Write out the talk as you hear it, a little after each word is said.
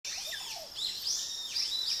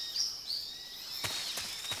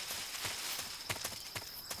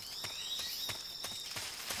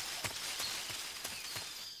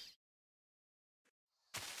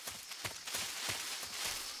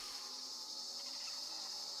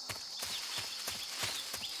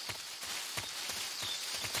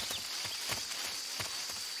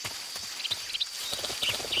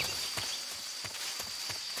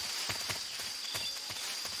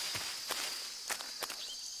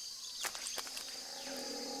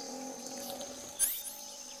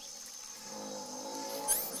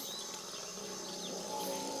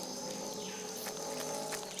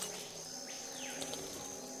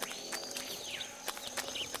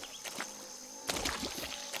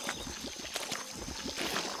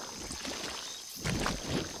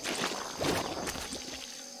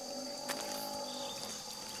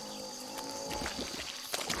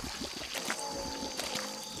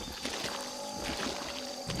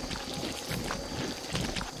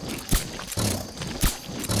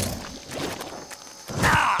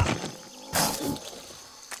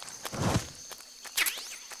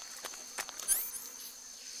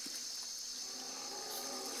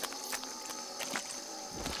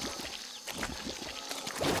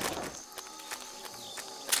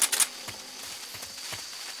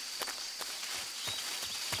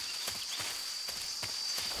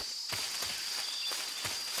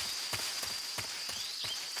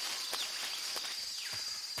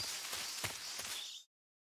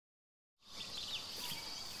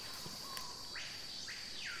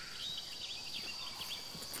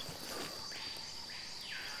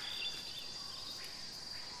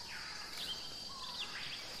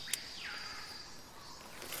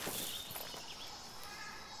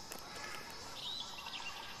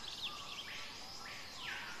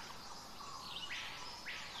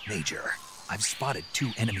Major, I've spotted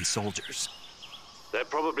 2 enemy soldiers. They're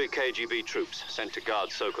probably KGB troops sent to guard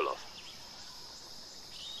Sokolov.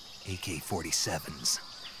 AK-47s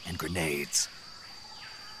and grenades.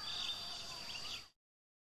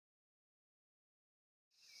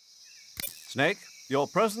 Snake, your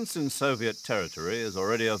presence in Soviet territory is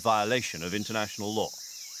already a violation of international law.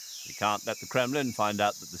 We can't let the Kremlin find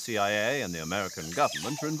out that the CIA and the American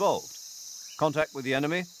government are involved. Contact with the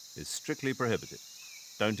enemy is strictly prohibited.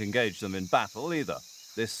 Don't engage them in battle either.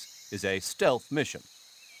 This is a stealth mission.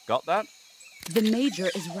 Got that? The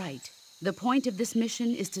Major is right. The point of this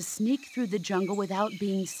mission is to sneak through the jungle without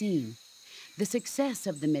being seen. The success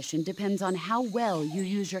of the mission depends on how well you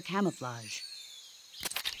use your camouflage.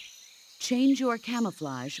 Change your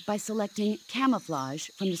camouflage by selecting Camouflage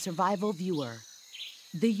from the Survival Viewer.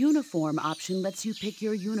 The Uniform option lets you pick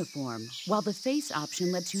your uniform, while the Face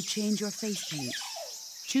option lets you change your face paint.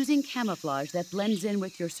 Choosing camouflage that blends in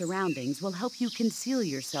with your surroundings will help you conceal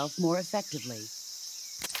yourself more effectively.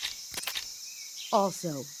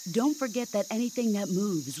 Also, don't forget that anything that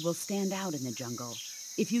moves will stand out in the jungle.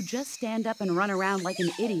 If you just stand up and run around like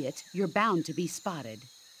an idiot, you're bound to be spotted.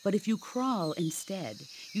 But if you crawl instead,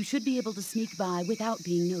 you should be able to sneak by without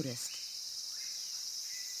being noticed.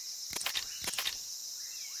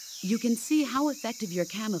 You can see how effective your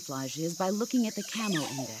camouflage is by looking at the Camo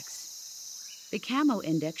Index. The Camo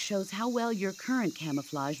Index shows how well your current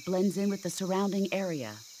camouflage blends in with the surrounding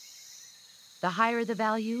area. The higher the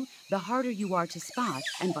value, the harder you are to spot,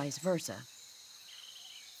 and vice versa.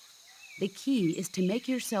 The key is to make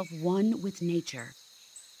yourself one with nature.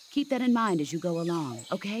 Keep that in mind as you go along,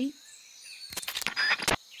 okay?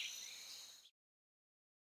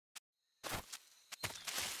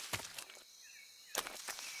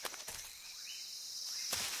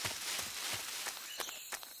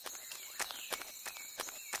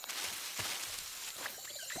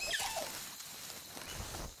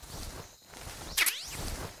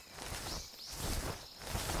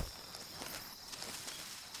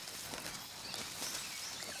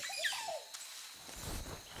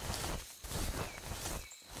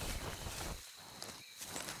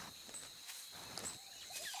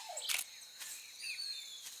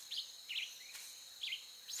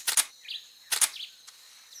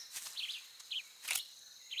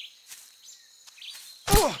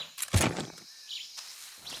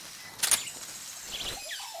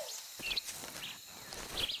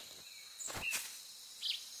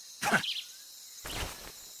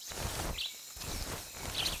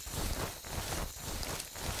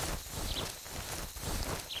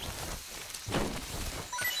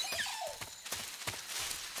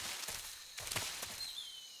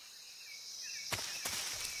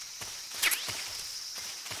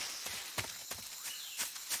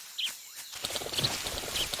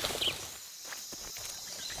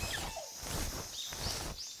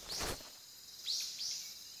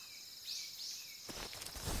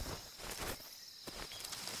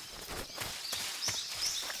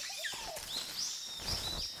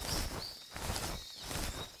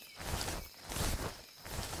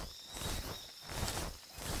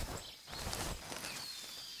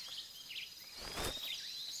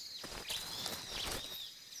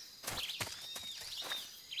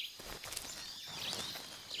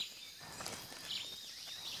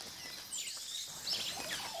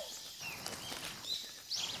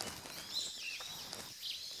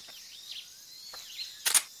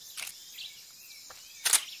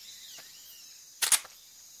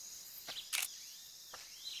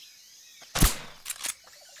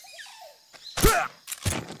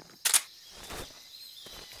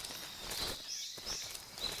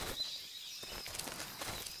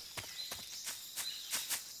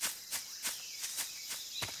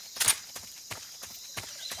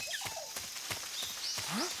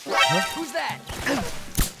 Who's that?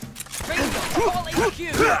 Radio, call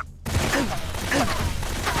HQ!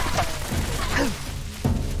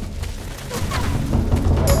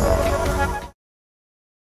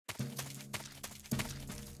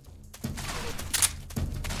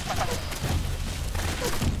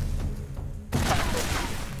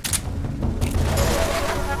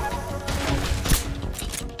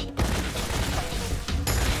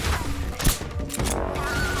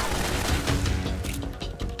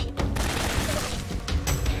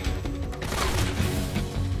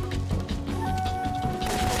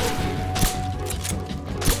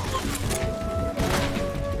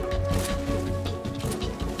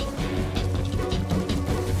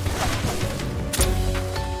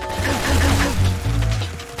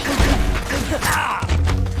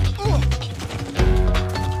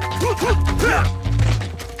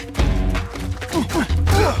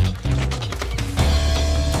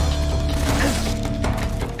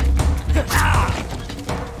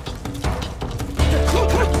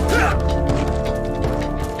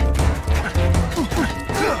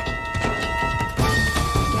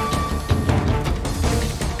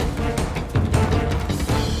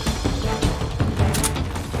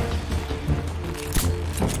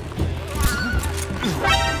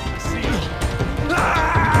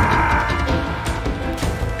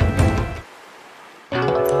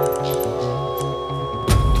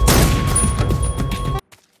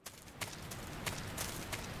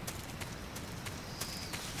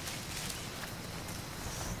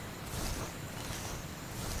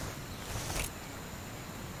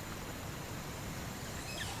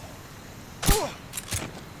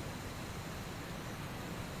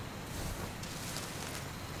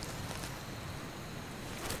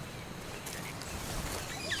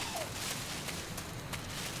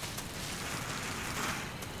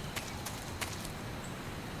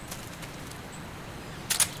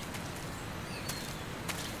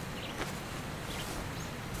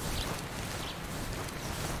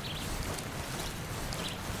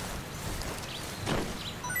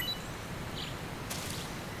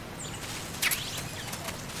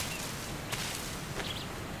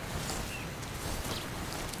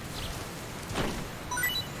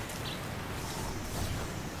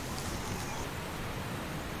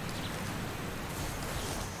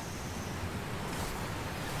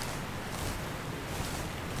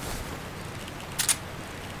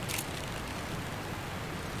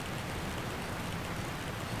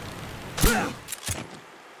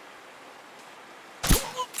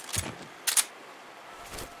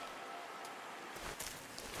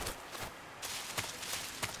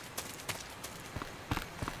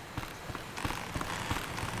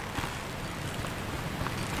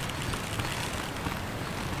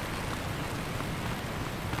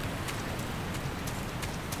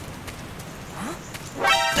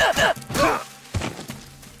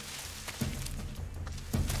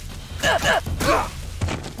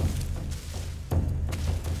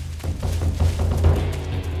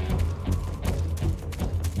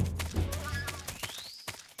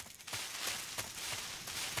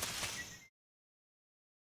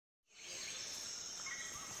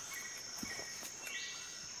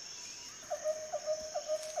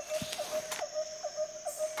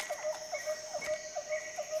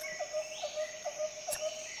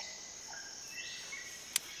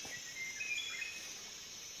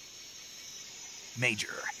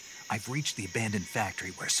 Major, I've reached the abandoned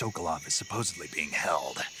factory where Sokolov is supposedly being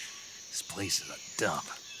held. This place is a dump.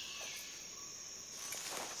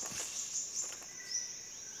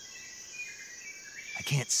 I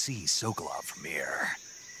can't see Sokolov from here.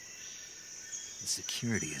 The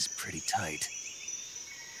security is pretty tight.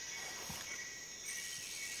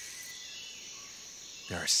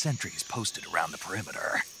 There are sentries posted around the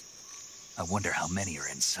perimeter. I wonder how many are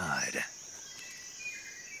inside.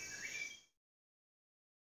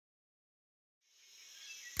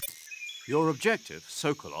 Your objective,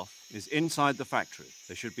 Sokolov, is inside the factory.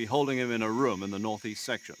 They should be holding him in a room in the northeast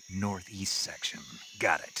section. Northeast section.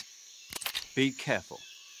 Got it. Be careful.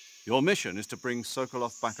 Your mission is to bring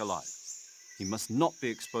Sokolov back alive. He must not be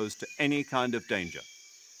exposed to any kind of danger.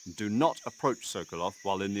 Do not approach Sokolov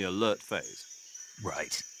while in the alert phase.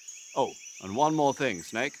 Right. Oh, and one more thing,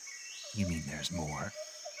 Snake. You mean there's more?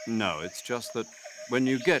 No, it's just that when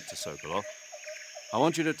you get to Sokolov, I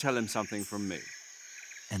want you to tell him something from me.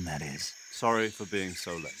 And that is? Sorry for being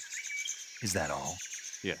so late. Is that all?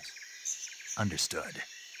 Yes. Understood.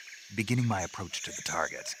 Beginning my approach to the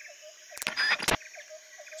target.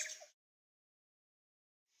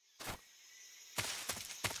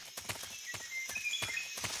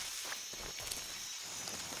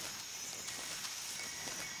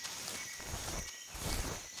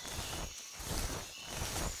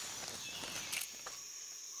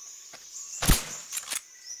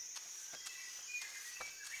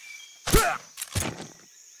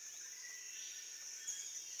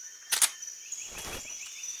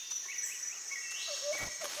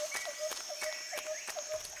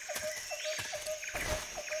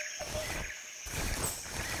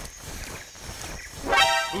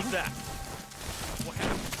 Who's that? What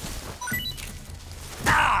happened?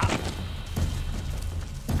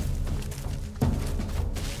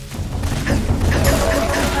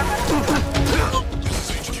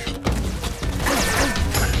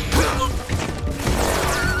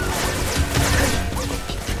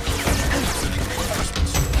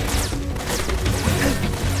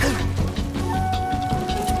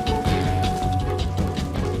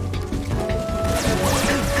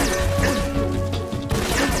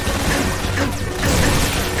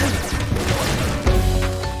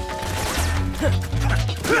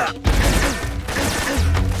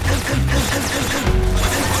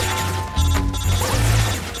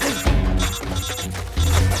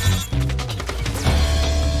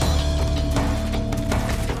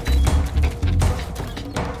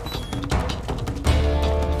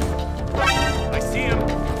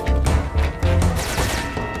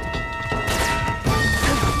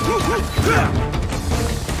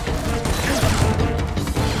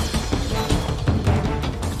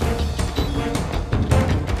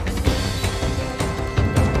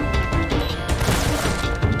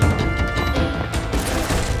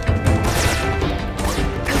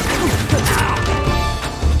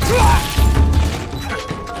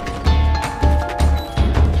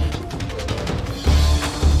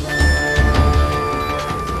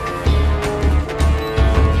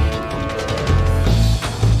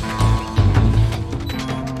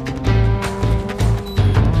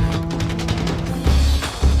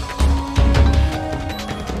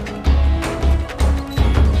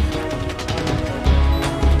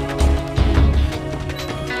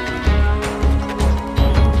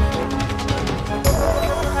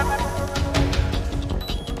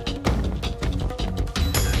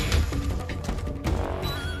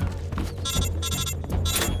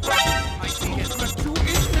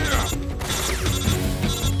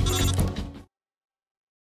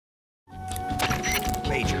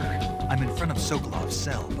 Sokolov's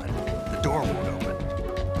cell, but the door won't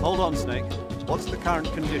open. Hold on, Snake. What's the current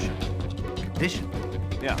condition? Condition?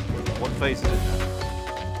 Yeah. What phase is it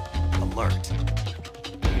now? Alert.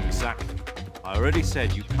 Exactly. I already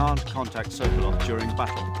said you can't contact Sokolov during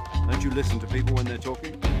battle. Don't you listen to people when they're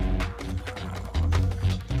talking?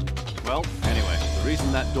 Well, anyway, the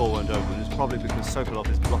reason that door won't open is probably because Sokolov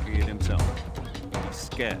is blocking it himself. He's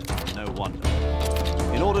scared, no wonder.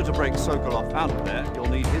 In order to break Sokolov out of there, you'll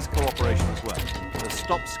need his cooperation as well. So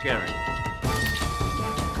stop scaring him.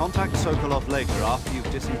 Contact Sokolov later after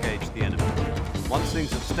you've disengaged the enemy. Once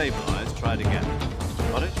things have stabilized, try it again.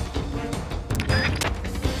 Got it?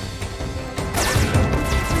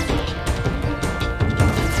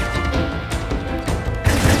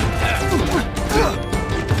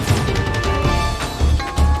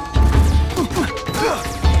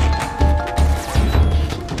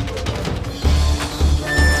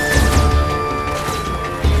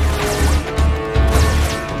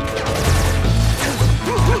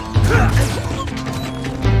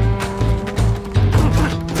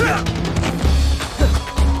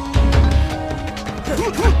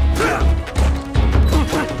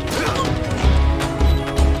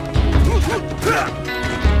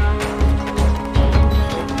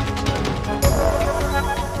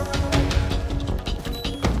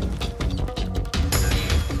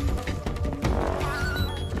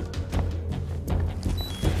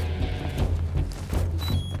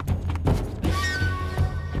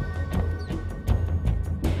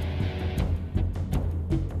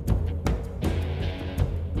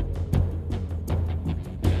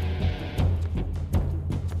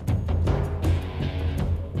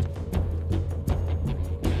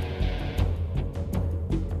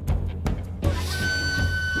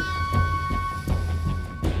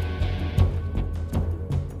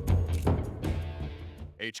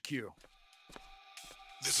 HQ.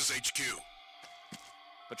 This is HQ.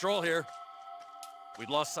 Patrol here. We've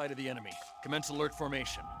lost sight of the enemy. Commence alert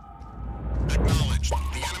formation. Acknowledged.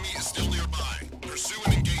 The enemy is still nearby. Pursue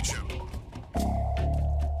and engage him.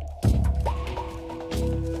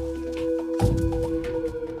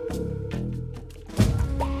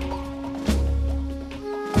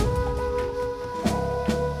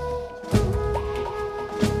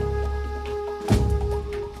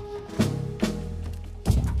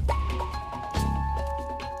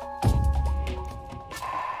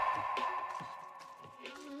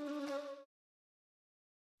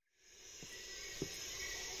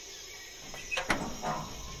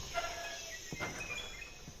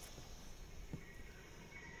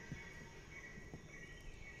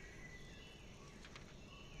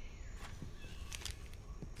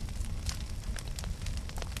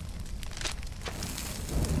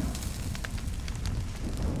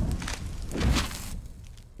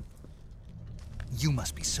 You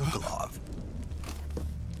must be Sokolov.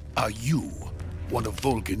 Are you one of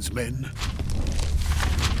Volgin's men?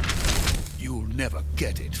 You'll never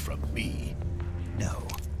get it from me. No.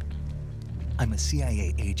 I'm a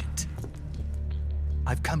CIA agent.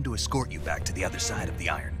 I've come to escort you back to the other side of the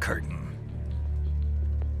Iron Curtain.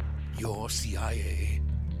 You're CIA?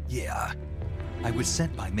 Yeah. I was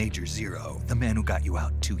sent by Major Zero, the man who got you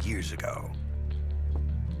out 2 years ago.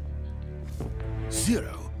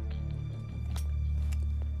 Zero?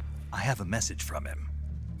 I have a message from him.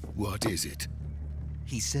 What is it?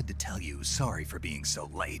 He said to tell you sorry for being so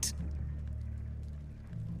late.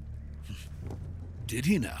 Did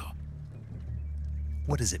he now?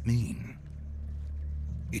 What does it mean?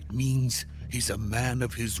 It means he's a man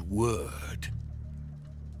of his word.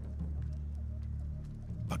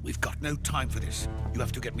 But we've got no time for this. You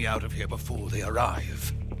have to get me out of here before they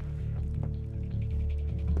arrive.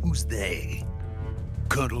 Who's they?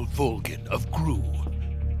 Colonel Volgin of GRU.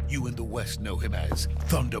 You in the West know him as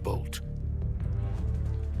Thunderbolt.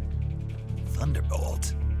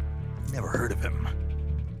 Thunderbolt? Never heard of him.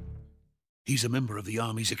 He's a member of the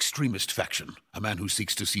Army's extremist faction, a man who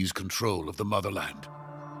seeks to seize control of the motherland.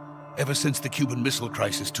 Ever since the Cuban Missile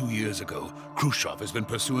Crisis 2 years ago, Khrushchev has been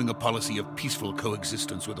pursuing a policy of peaceful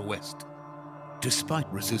coexistence with the West.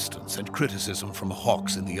 Despite resistance and criticism from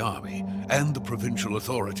hawks in the Army and the provincial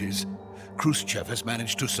authorities, Khrushchev has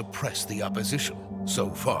managed to suppress the opposition so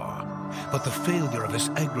far. But the failure of his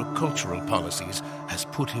agricultural policies has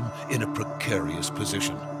put him in a precarious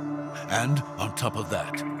position. And on top of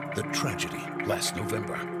that, the tragedy last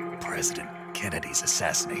November. President Kennedy's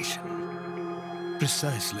assassination.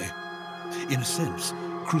 Precisely. In a sense,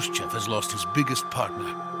 Khrushchev has lost his biggest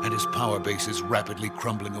partner, and his power base is rapidly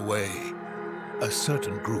crumbling away. A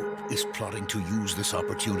certain group is plotting to use this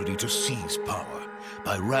opportunity to seize power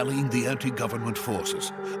by rallying the anti-government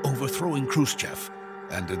forces, overthrowing Khrushchev,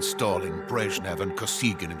 and installing Brezhnev and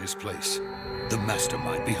Kosygin in his place. The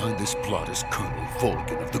mastermind behind this plot is Colonel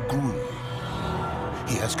Volgin of the GRU.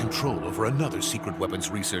 He has control over another secret weapons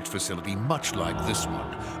research facility much like this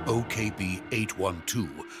one, OKB-812,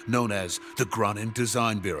 known as the Granin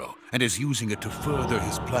Design Bureau, and is using it to further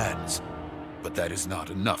his plans. But that is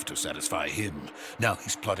not enough to satisfy him. Now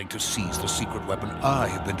he's plotting to seize the secret weapon I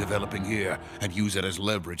have been developing here and use it as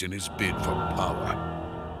leverage in his bid for power.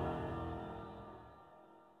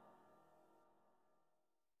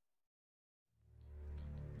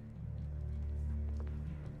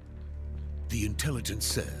 The intelligence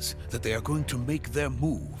says that they are going to make their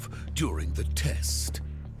move during the test.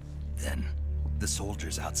 Then, the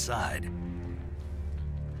soldiers outside.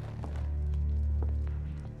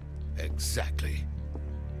 Exactly.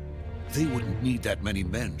 They wouldn't need that many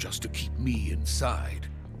men just to keep me inside.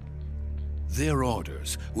 Their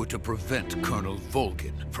orders were to prevent Colonel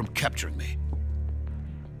Volgin from capturing me.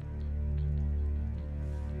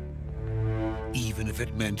 Even if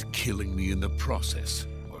it meant killing me in the process,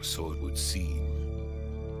 or so it would seem.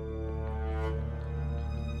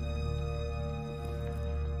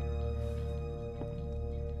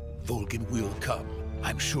 Volgin will come.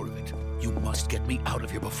 I'm sure of it. You must get me out of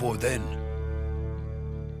here before then.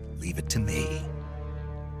 Leave it to me.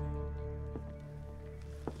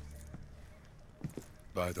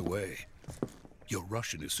 By the way, your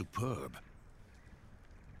Russian is superb.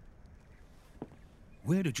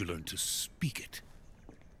 Where did you learn to speak it?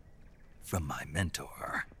 From my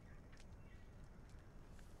mentor.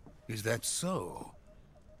 Is that so?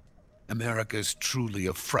 America's truly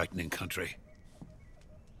a frightening country.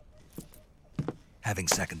 Having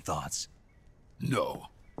second thoughts? No.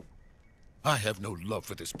 I have no love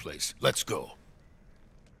for this place. Let's go.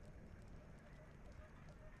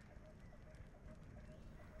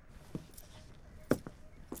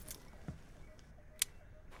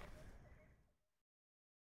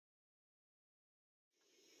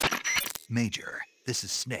 Major, this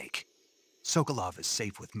is Snake. Sokolov is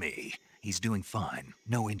safe with me. He's doing fine.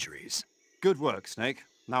 No injuries. Good work, Snake.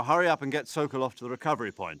 Now hurry up and get Sokolov to the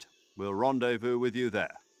recovery point. We'll rendezvous with you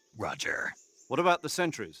there. Roger. What about the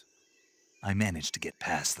sentries? I managed to get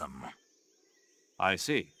past them. I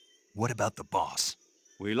see. What about the boss?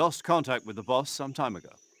 We lost contact with the boss some time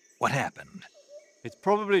ago. What happened? It's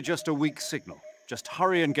probably just a weak signal. Just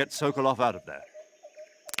hurry and get Sokolov out of there.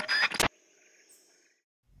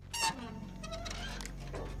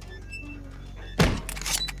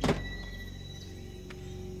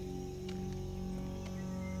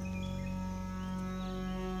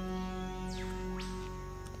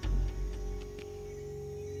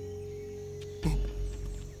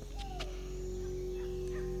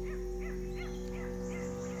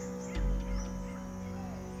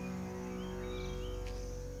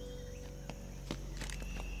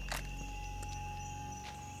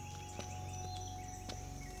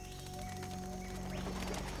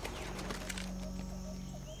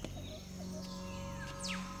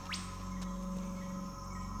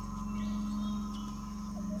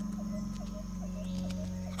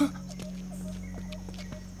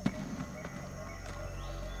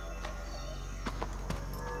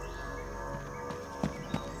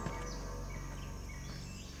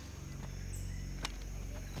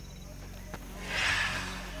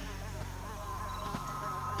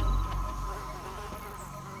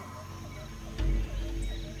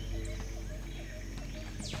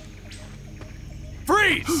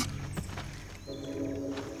 Freeze!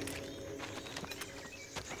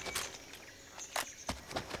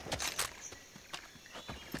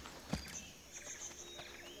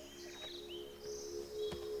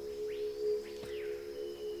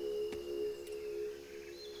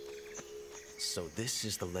 So this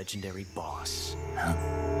is the legendary boss.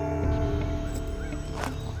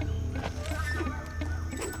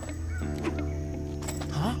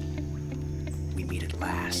 Huh? We meet at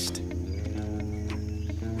last.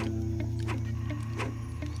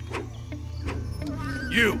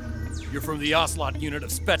 You're from the Ocelot unit of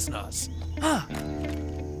Spetsnaz. Huh.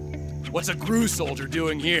 What's a GRU soldier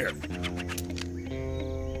doing here?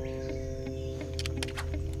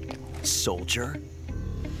 Soldier?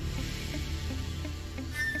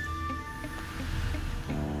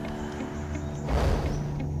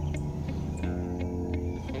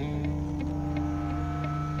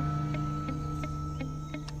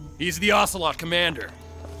 He's the Ocelot commander.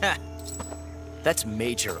 Ha! That's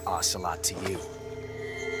Major Ocelot to you.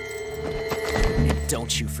 And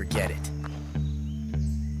don't you forget it.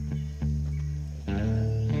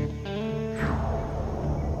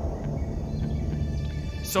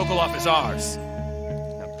 Sokolov is ours.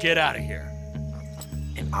 Now get out of here.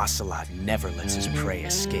 And Ocelot never lets his prey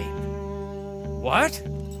escape. What?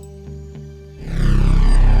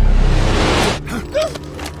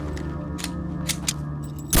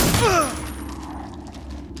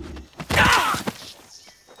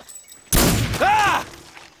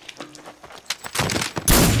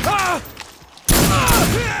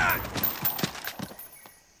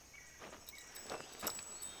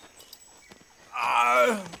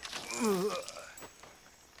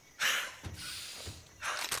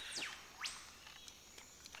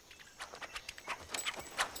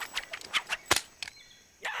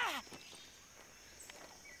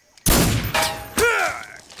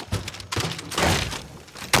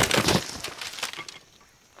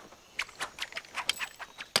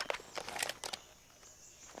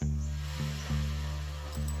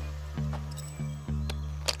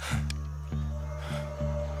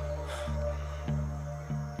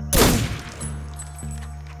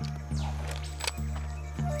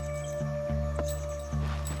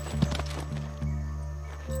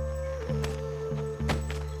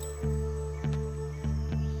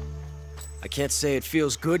 I can't say it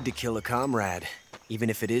feels good to kill a comrade, even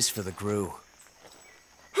if it is for the GRU.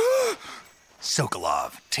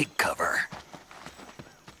 Sokolov, take cover.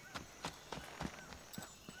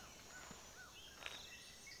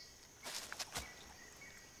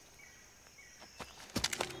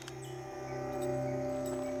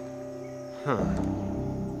 Huh.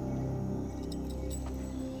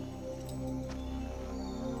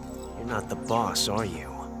 You're not the boss, are you?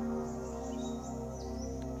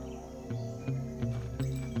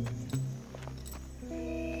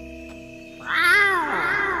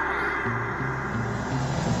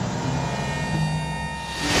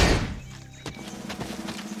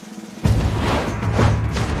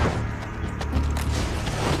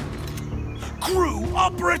 GRU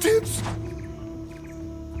operatives!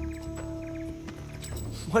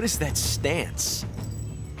 What is that stance?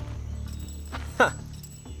 Huh.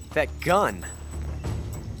 That gun.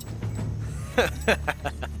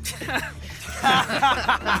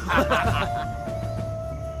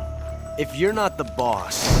 If you're not the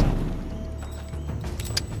boss,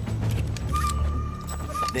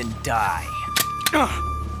 then die.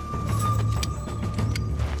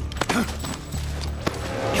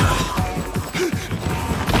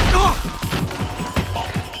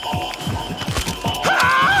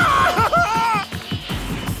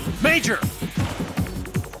 Major!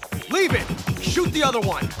 Leave it! Shoot the other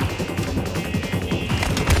one!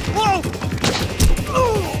 Whoa!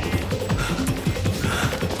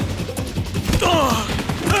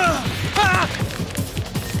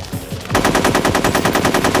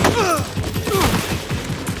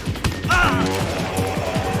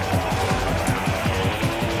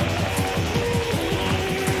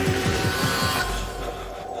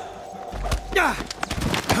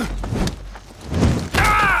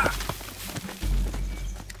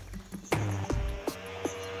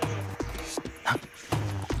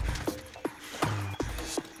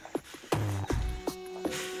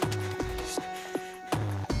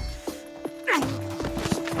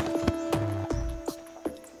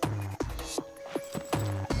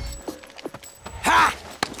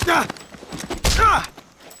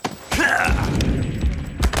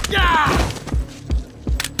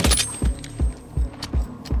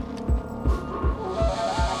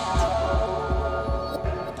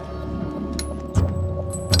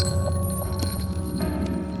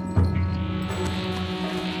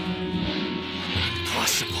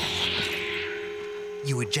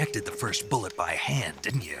 You ejected the first bullet by hand,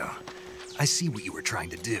 didn't you? I see what you were trying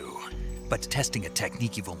to do. But testing a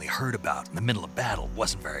technique you've only heard about in the middle of battle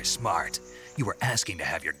wasn't very smart. You were asking to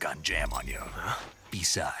have your gun jam on you. Huh?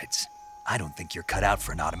 Besides, I don't think you're cut out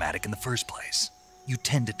for an automatic in the first place. You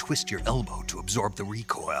tend to twist your elbow to absorb the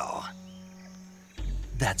recoil.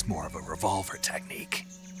 That's more of a revolver technique.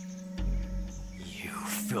 You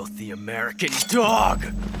filthy American dog!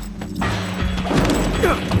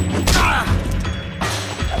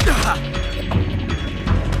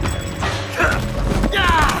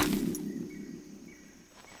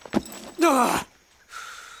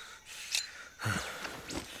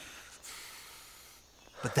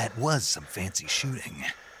 But that was some fancy shooting.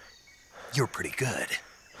 You're pretty good.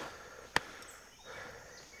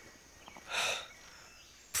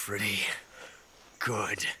 Pretty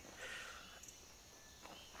good.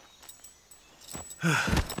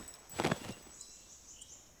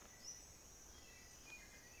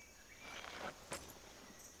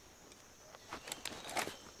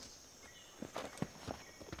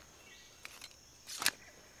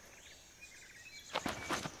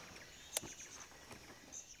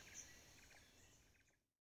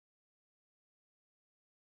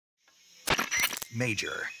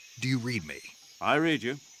 Major, do you read me? I read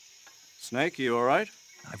you. Snake, you all right?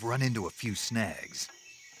 I've run into a few snags.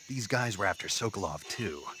 These guys were after Sokolov,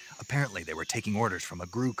 too. Apparently, they were taking orders from a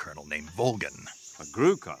GRU colonel named Volgin. A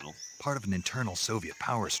GRU colonel? Part of an internal Soviet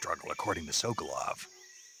power struggle, according to Sokolov.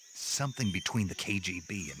 Something between the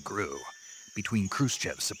KGB and GRU. Between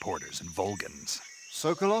Khrushchev's supporters and Volgin's.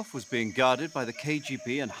 Sokolov was being guarded by the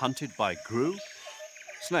KGB and hunted by GRU?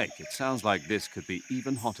 Snake, it sounds like this could be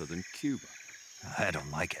even hotter than Cuba. I don't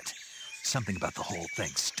like it. Something about the whole thing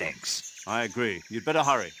stinks. I agree. You'd better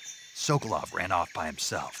hurry. Sokolov ran off by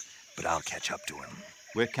himself, but I'll catch up to him.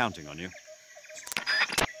 We're counting on you.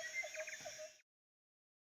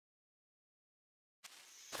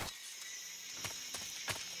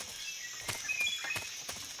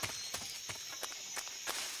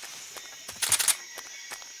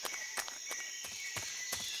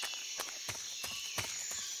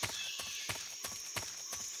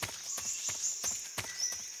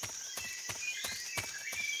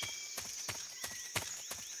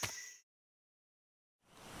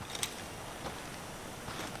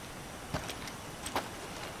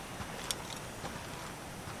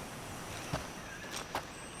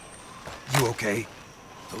 okay?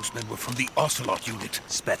 Those men were from the Ocelot unit.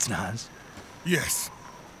 Spetsnaz? Yes.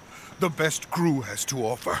 The best crew has to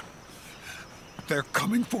offer. They're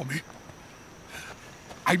coming for me.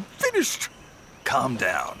 I'm finished! Calm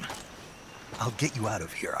down. I'll get you out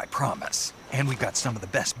of here, I promise. And we've got some of the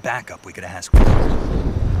best backup we could ask for.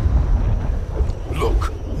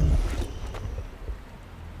 Look.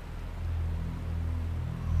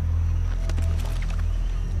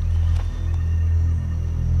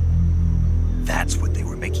 That's what they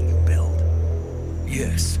were making you build?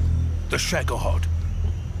 Yes. The Shagohod.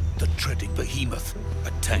 The treading behemoth.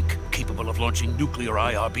 A tank capable of launching nuclear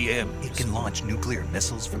IRBMs. It can launch nuclear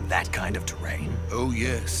missiles from that kind of terrain? Oh,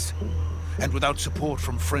 yes. And without support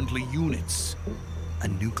from friendly units. A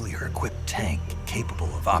nuclear-equipped tank capable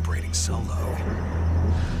of operating solo.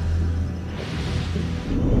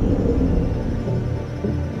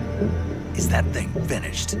 Is that thing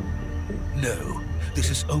finished? No, this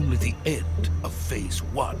is only the end of Phase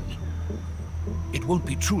 1. It won't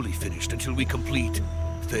be truly finished until we complete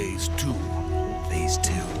Phase 2. Phase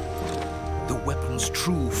 2? The weapon's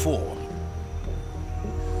true form.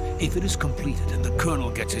 If it is completed and the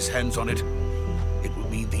Colonel gets his hands on it, it will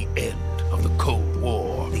mean the end of the Cold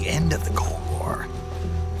War. The end of the Cold War?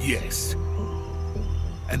 Yes.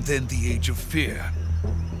 And then the Age of Fear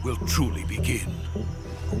will truly begin.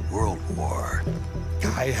 A world war?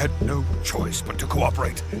 I had no choice but to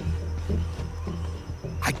cooperate.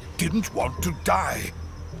 I didn't want to die.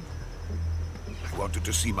 I wanted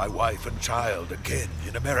to see my wife and child again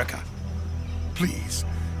in America. Please,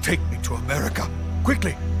 take me to America,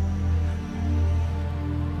 quickly.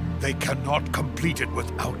 They cannot complete it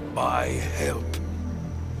without my help.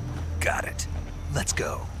 Got it. Let's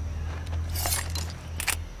go.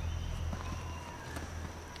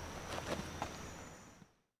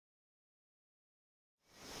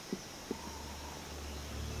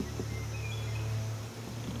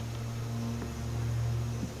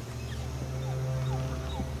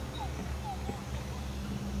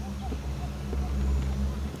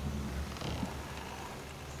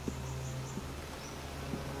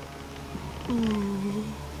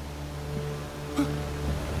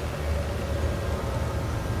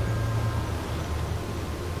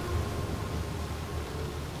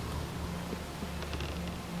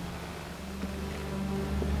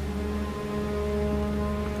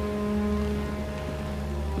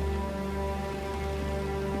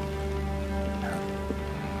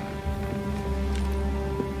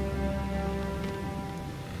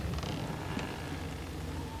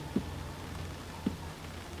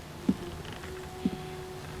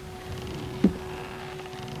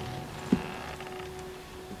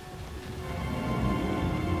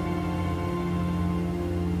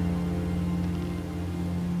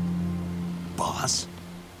 Boss?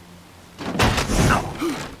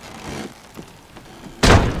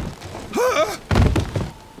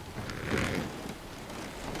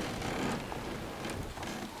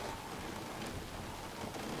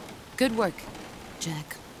 Good work,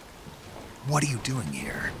 Jack. What are you doing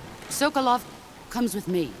here? Sokolov comes with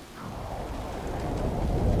me.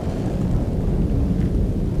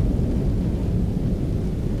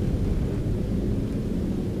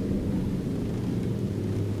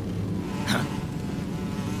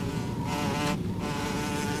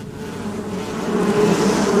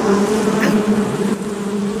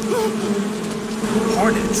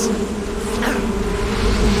 Hornets?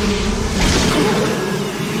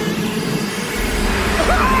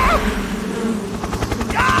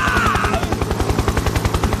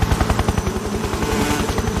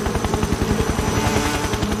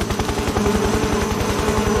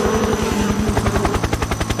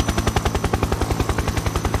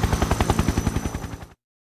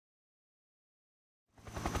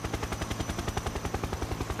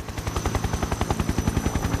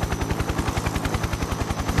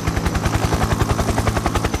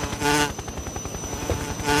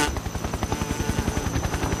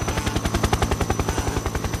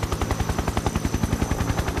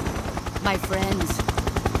 My friends,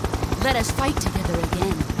 let us fight together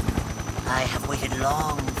again. I have waited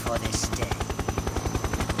long for this day.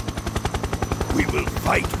 We will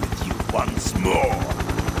fight with you once more.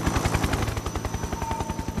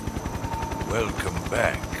 Welcome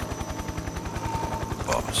back,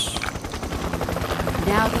 boss.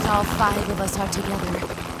 Now that all 5 of us are together,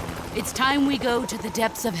 it's time we go to the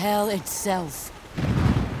depths of hell itself.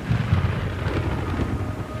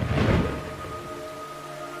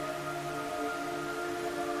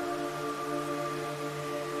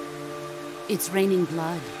 It's raining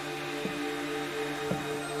blood.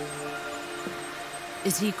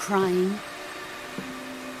 Is he crying?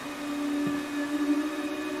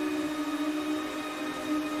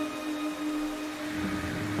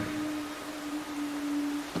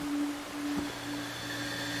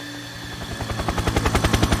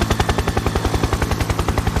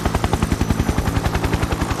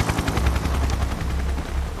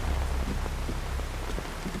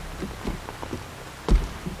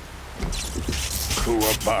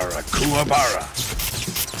 Kuwabara, Kuwabara.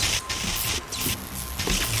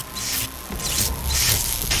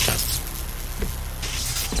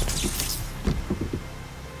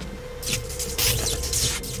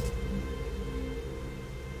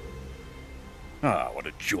 Ah, what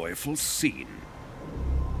a joyful scene.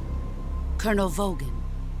 Colonel Vogan.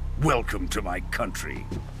 Welcome to my country.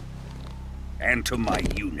 And to my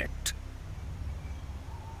unit.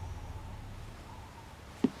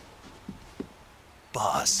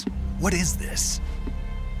 Boss, what is this?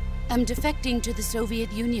 I'm defecting to the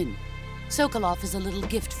Soviet Union. Sokolov is a little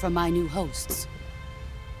gift from my new hosts.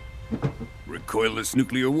 Recoilless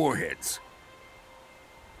nuclear warheads.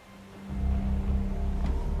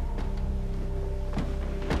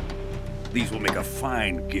 These will make a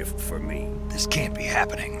fine gift for me. This can't be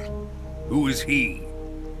happening. Who is he?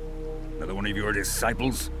 Another one of your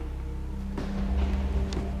disciples?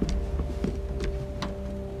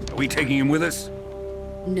 Are we taking him with us?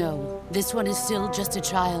 No, this one is still just a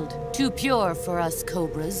child. Too pure for us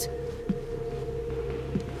Cobras.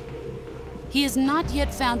 He has not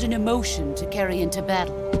yet found an emotion to carry into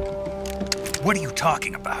battle. What are you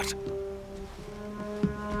talking about?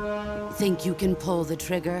 Think you can pull the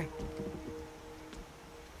trigger?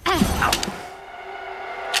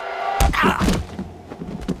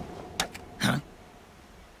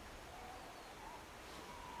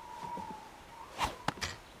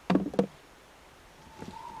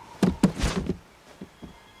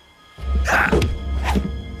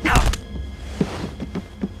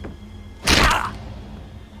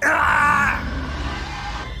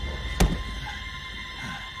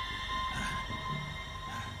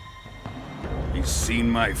 He's seen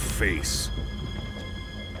my face.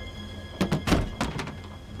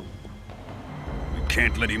 We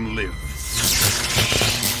can't let him live.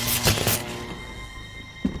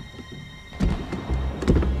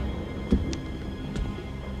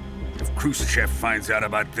 If Khrushchev finds out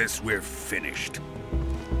about this, we're finished.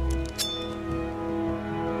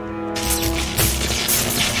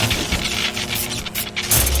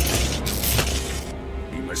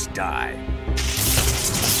 He must die.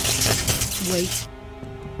 Wait.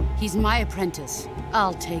 He's my apprentice.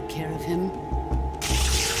 I'll take care of him.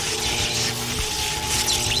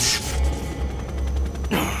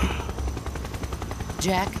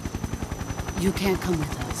 Jack, you can't come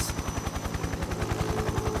with us.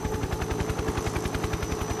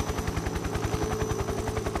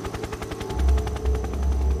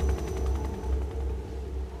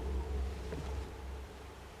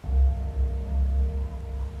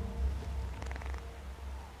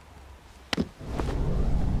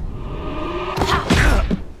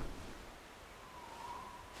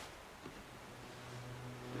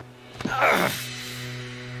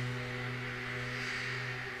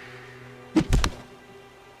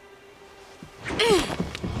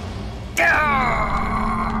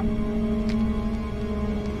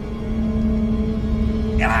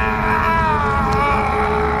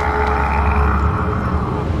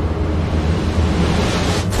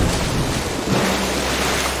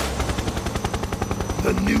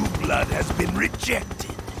 The new blood has been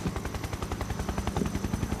rejected.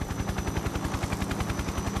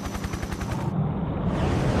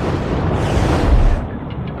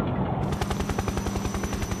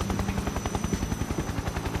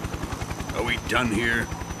 Are we done here?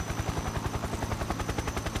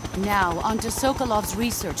 Now, onto Sokolov's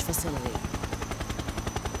research facility.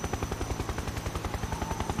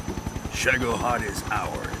 Shagohod is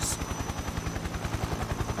ours.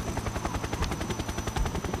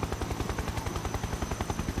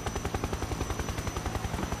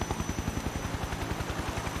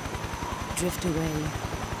 Drift away.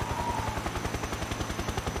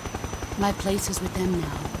 My place is with them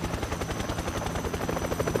now.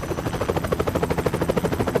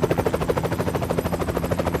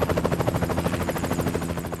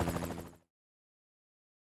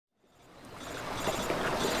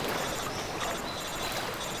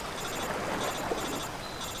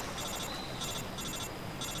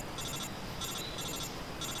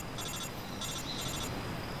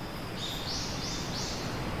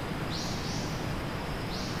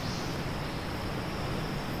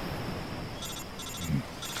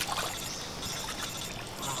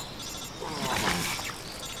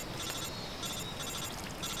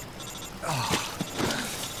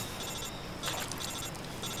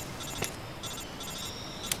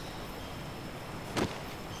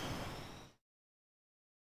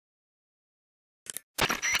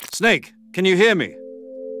 Snake, can you hear me?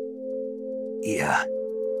 Yeah,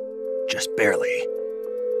 just barely.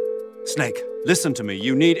 Snake, listen to me.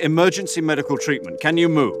 You need emergency medical treatment. Can you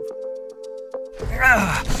move?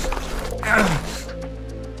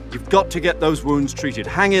 You've got to get those wounds treated.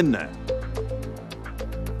 Hang in there.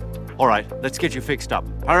 All right, let's get you fixed up.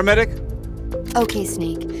 Paramedic? Okay,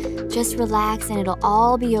 Snake. Just relax and it'll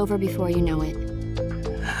all be over before you know it.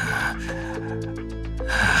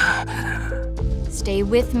 Stay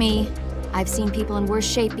with me. I've seen people in worse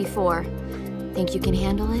shape before. Think you can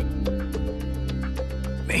handle it?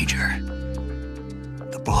 Major,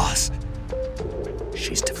 the boss,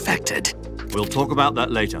 she's defected. We'll talk about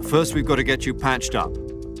that later. First, we've got to get you patched up.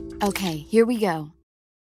 Okay, here we go.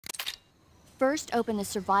 First, open the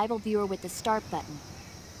survival viewer with the start button.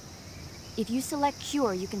 If you select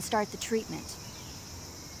cure, you can start the treatment.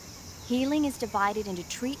 Healing is divided into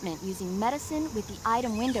treatment using medicine with the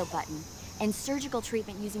item window button and surgical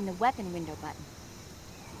treatment using the weapon window button.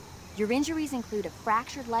 Your injuries include a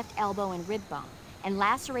fractured left elbow and rib bone, and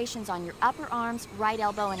lacerations on your upper arms, right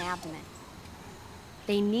elbow, and abdomen.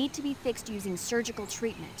 They need to be fixed using surgical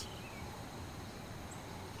treatment.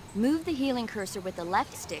 Move the healing cursor with the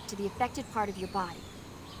left stick to the affected part of your body.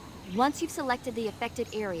 Once you've selected the affected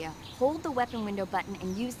area, hold the weapon window button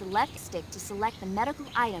and use the left stick to select the medical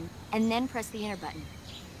item, and then press the enter button.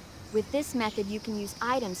 With this method, you can use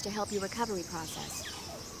items to help your recovery process.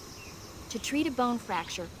 To treat a bone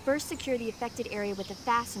fracture, first secure the affected area with a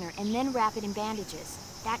fastener and then wrap it in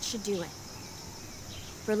bandages. That should do it.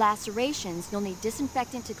 For lacerations, you'll need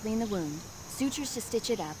disinfectant to clean the wound, sutures to stitch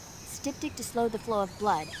it up, styptic to slow the flow of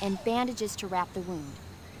blood, and bandages to wrap the wound.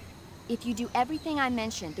 If you do everything I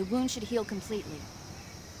mentioned, the wound should heal completely.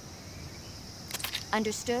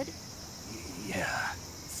 Understood? Yeah.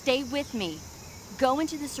 Stay with me. Go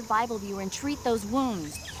into the survival viewer and treat those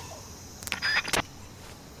wounds.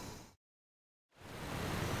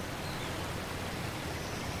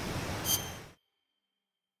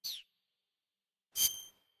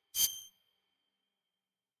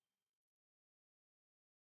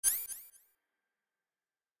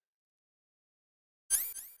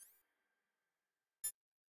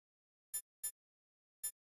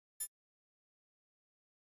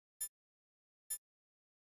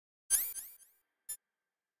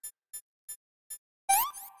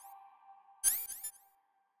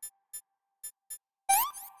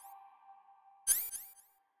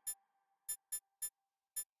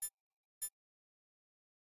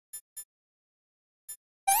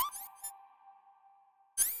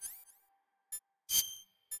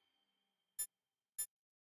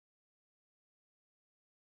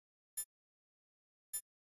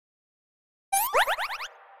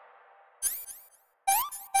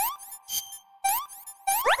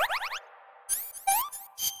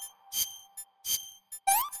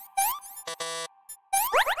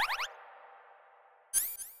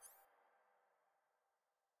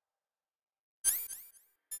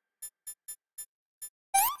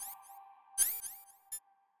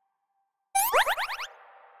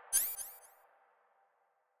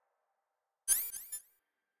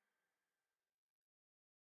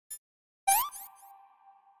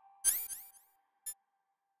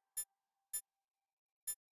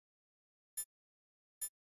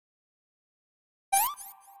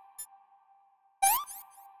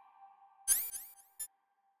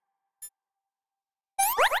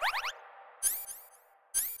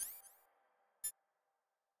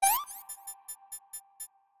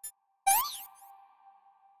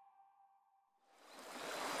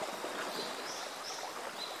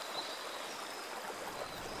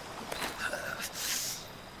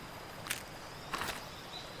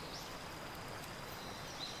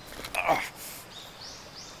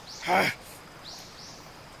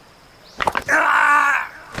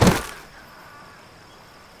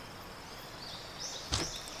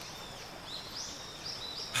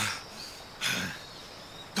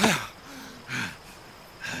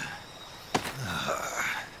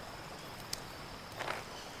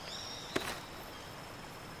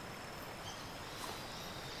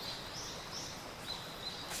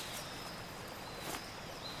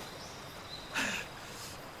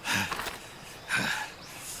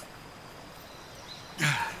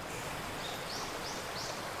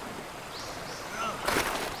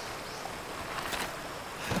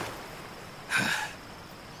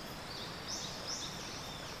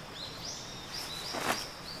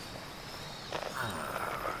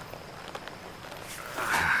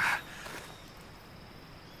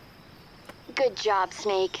 Good job,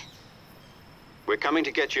 Snake. We're coming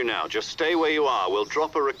to get you now. Just stay where you are. We'll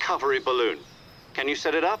drop a recovery balloon. Can you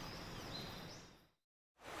set it up?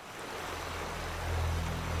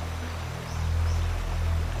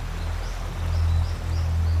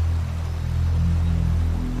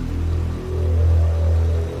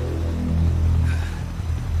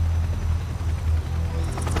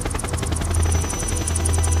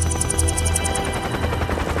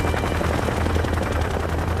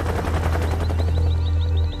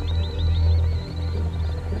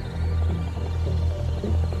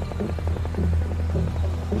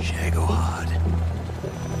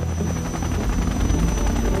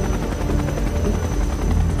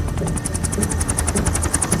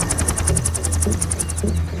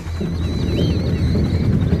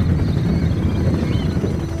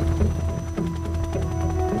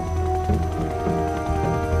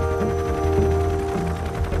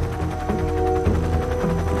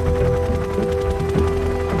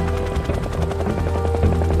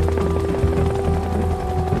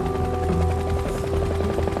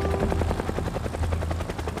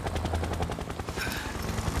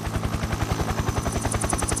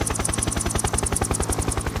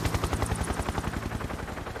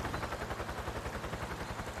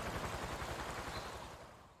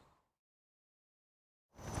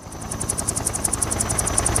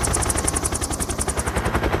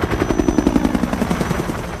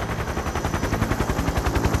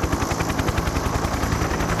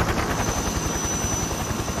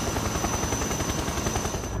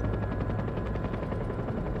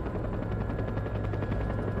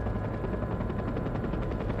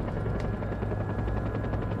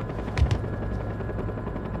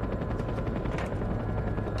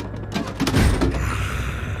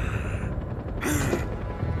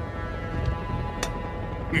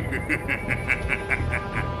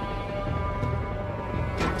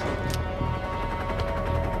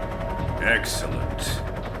 Excellent.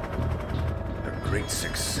 A great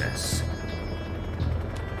success.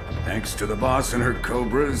 Thanks to the boss and her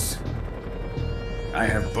cobras, I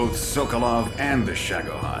have both Sokolov and the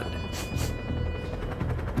Shagohod.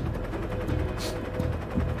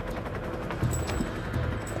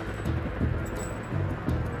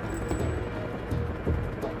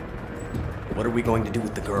 What are we going to do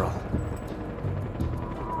with the girl?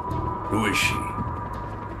 Who is she?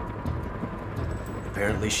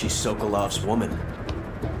 Apparently she's Sokolov's woman.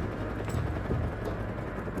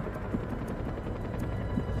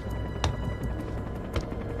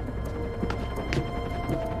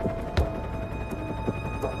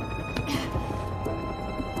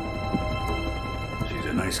 She's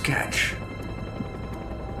a nice catch.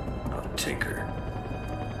 I'll take her.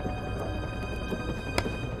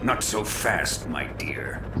 Not so fast, my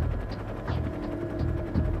dear.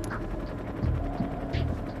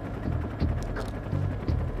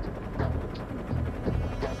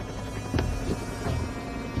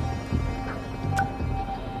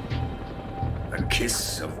 A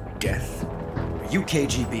kiss of death. Are you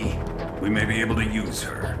KGB? We may be able to use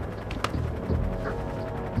her.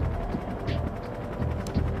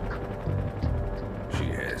 She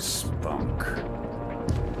has spunk.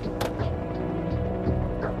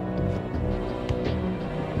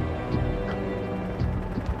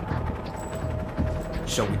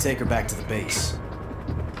 Shall we take her back to the base?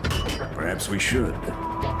 Perhaps we should.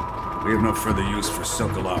 We have no further use for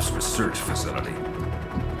Sokolov's research facility.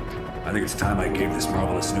 I think it's time I gave this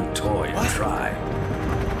marvelous new toy a try.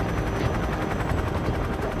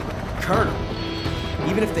 Colonel,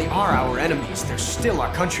 even if they are our enemies, they're still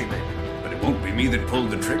our countrymen. But it won't be me that pulled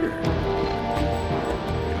the trigger.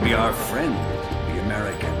 It'll be our friend, the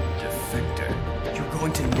American defector. You're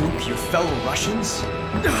going to nuke your fellow Russians?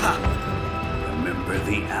 Remember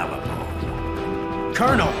the Alamo.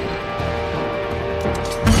 Colonel!